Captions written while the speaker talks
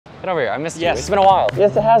Get over here, I missed you. Yes. It's been a while.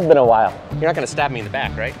 Yes, it has been a while. You're not gonna stab me in the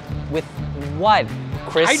back, right? With what?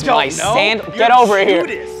 Chris, I don't my know. sandal. You're Get over here.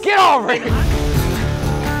 Judas. Get over here.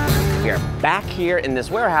 We are back here in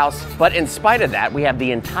this warehouse, but in spite of that, we have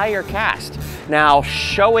the entire cast now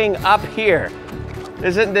showing up here.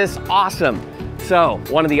 Isn't this awesome? So,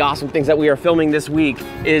 one of the awesome things that we are filming this week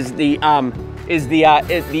is the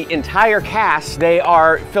entire cast. They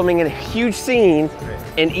are filming a huge scene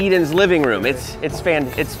in Eden's living room. It's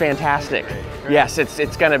fantastic. Yes,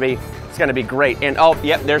 it's gonna be great. And oh,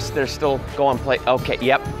 yep, they're still going play. Okay,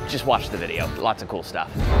 yep, just watch the video. Lots of cool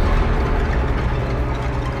stuff.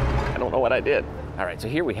 I don't know what I did. All right, so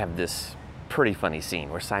here we have this pretty funny scene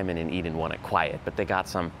where Simon and Eden want it quiet, but they got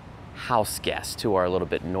some house guests who are a little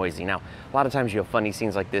bit noisy. Now, a lot of times you have funny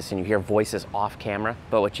scenes like this and you hear voices off camera,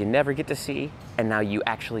 but what you never get to see, and now you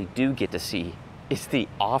actually do get to see, is the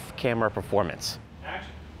off-camera performance.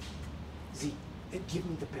 Action. Z, give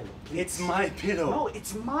me the pillow, please. It's my pillow. No,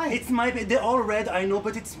 it's mine. It's my. They're all red. I know,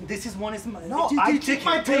 but this one is mine. No, I keep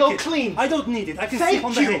my pillow clean. I don't need it. I can Thank sleep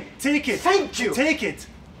on the you. head. Take it. Thank you. Take it.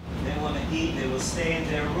 They want to eat, they will stay in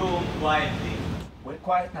their room quietly. We're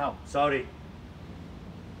quiet now. Sorry.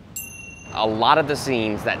 A lot of the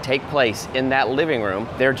scenes that take place in that living room,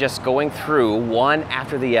 they're just going through one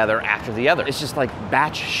after the other after the other. It's just like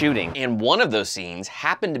batch shooting. And one of those scenes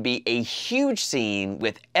happened to be a huge scene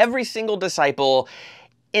with every single disciple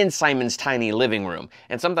in Simon's tiny living room.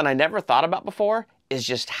 And something I never thought about before is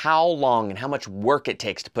just how long and how much work it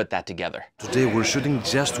takes to put that together. Today we're shooting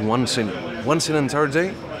just one scene an entire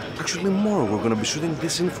day. Actually more, we're gonna be shooting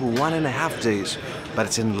this scene for 1.5 days. But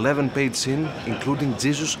it's an 11-page scene, including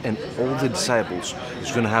Jesus and all the disciples.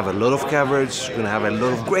 It's gonna have a lot of coverage, it's gonna have a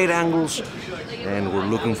lot of great angles, and we're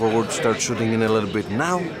looking forward to start shooting in a little bit.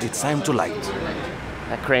 Now, it's time to light.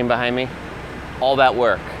 That crane behind me, all that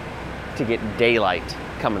work to get daylight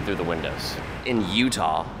coming through the windows. In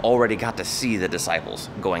Utah, already got to see the disciples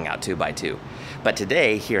going out 2 by 2. But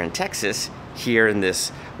today, here in Texas, here in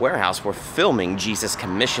this warehouse, we're filming Jesus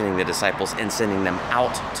commissioning the disciples and sending them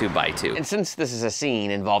out 2 by 2. And since this is a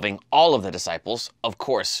scene involving all of the disciples, of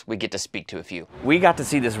course, we get to speak to a few. We got to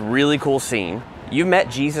see this really cool scene. You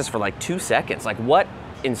met Jesus for like 2 seconds. Like, what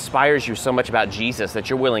inspires you so much about Jesus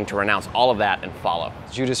that you're willing to renounce all of that and follow?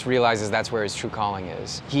 Judas realizes that's where his true calling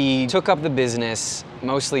is. He took up the business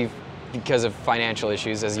mostly because of financial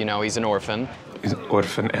issues. As you know, he's an orphan. He's an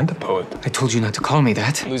orphan and a poet. I told you not to call me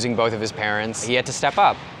that. Losing both of his parents, he had to step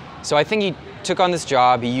up. So I think he took on this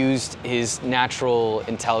job. He used his natural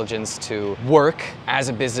intelligence to work as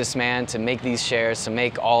a businessman, to make these shares, to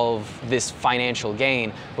make all of this financial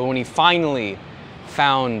gain. But when he finally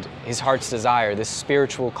found his heart's desire, this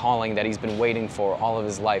spiritual calling that he's been waiting for all of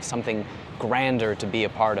his life, something grander to be a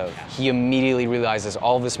part of, he immediately realizes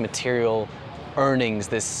all this material earnings,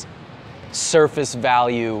 this surface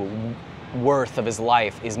value worth of his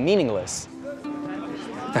life is meaningless.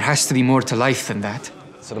 There has to be more to life than that.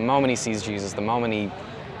 So the moment he sees Jesus, the moment he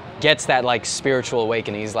gets that like spiritual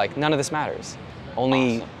awakening, he's like, none of this matters.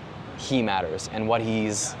 Only he matters and what he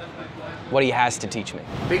has to teach me.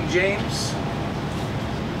 Big James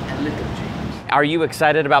and Little James. Are you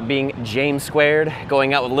excited about being James squared,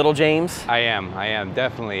 going out with little James? I am,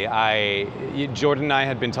 definitely. Jordan and I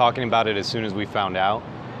had been talking about it as soon as we found out.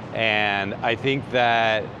 And I think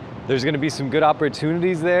that there's going to be some good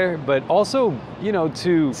opportunities there, but also, you know,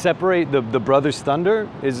 to separate the brother's thunder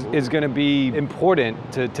is going to be important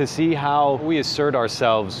to see how we assert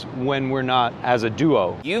ourselves when we're not as a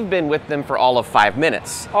duo. You've been with them for all of 5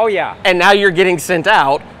 minutes. Oh yeah. And now you're getting sent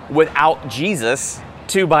out without Jesus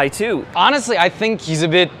 2 by 2. Honestly, I think he's a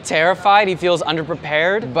bit terrified. He feels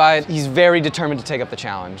underprepared, but he's very determined to take up the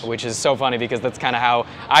challenge, which is so funny because that's kind of how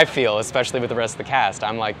I feel, especially with the rest of the cast.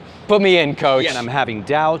 I'm like, put me in, coach. And I'm having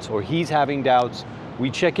doubts or he's having doubts. We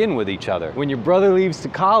check in with each other. When your brother leaves to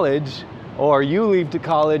college, or you leave to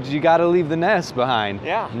college, you gotta leave the nest behind.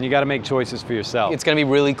 Yeah. And you gotta make choices for yourself. It's gonna be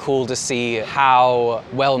really cool to see how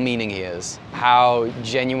well-meaning he is, how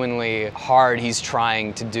genuinely hard he's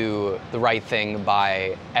trying to do the right thing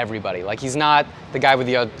by everybody. Like, he's not the guy with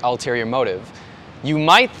the ulterior motive. You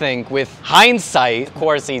might think with hindsight, of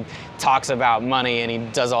course he talks about money and he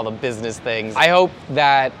does all the business things. I hope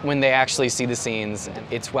that when they actually see the scenes,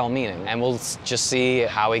 it's well-meaning, and we'll just see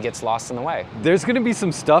how he gets lost in the way. There's gonna be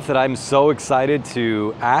some stuff that I'm so excited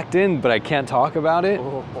to act in, but I can't talk about it.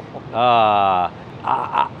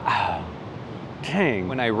 Dang.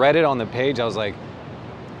 When I read it on the page, I was like,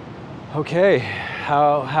 okay,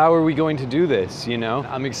 how are we going to do this, you know?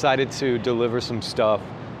 I'm excited to deliver some stuff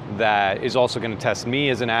that is also going to test me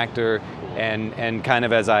as an actor, and kind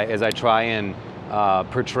of as I try and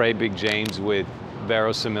portray Big James with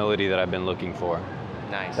verisimility that I've been looking for.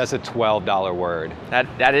 Nice. That's a $12 word.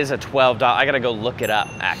 That is a $12. I gotta go look it up,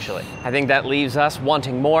 actually. I think that leaves us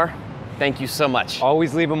wanting more. Thank you so much.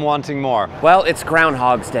 Always leave them wanting more. Well, it's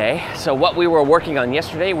Groundhog's Day, so what we were working on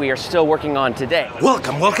yesterday, we are still working on today.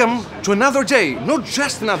 Welcome, welcome to another day. Not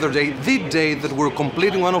just another day, the day that we're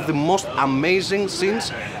completing one of the most amazing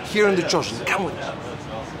scenes here in The Chosen. Come with us.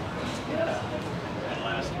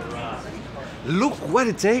 Look what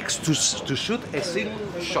it takes to shoot a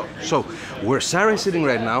single shot. So, where Sarah is sitting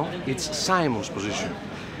right now, it's Simon's position.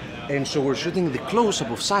 And so we're shooting the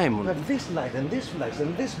close-up of Simon. We have this light and this flash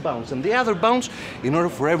and this bounce and the other bounce in order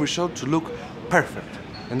for every shot to look perfect.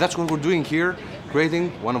 And that's what we're doing here,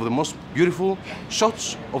 creating one of the most beautiful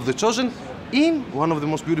shots of The Chosen in one of the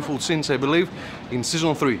most beautiful scenes, I believe, in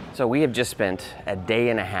season 3. So we have just spent a day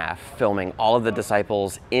and a half filming all of the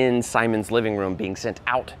disciples in Simon's living room being sent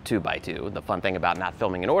out 2x2. The fun thing about not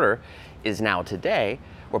filming in order is now today,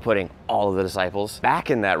 we're putting all of the disciples back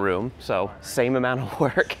in that room. So same amount of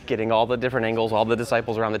work, getting all the different angles, all the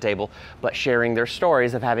disciples around the table, but sharing their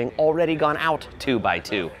stories of having already gone out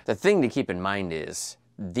 2x2. The thing to keep in mind is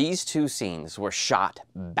these two scenes were shot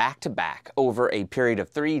back to back over a period of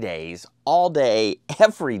 3 days, all day,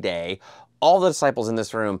 every day, all the disciples in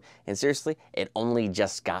this room, and seriously, it only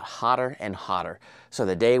just got hotter and hotter. So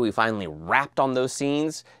the day we finally wrapped on those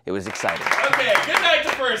scenes, it was exciting. Okay, good night to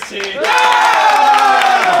first team.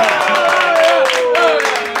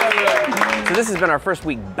 So this has been our first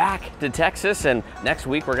week back to Texas, and next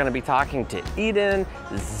week we're gonna be talking to Eden,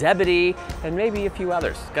 Zebedee, and maybe a few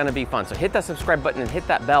others. It's gonna be fun. So hit that subscribe button and hit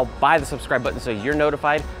that bell by the subscribe button so you're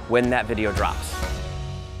notified when that video drops.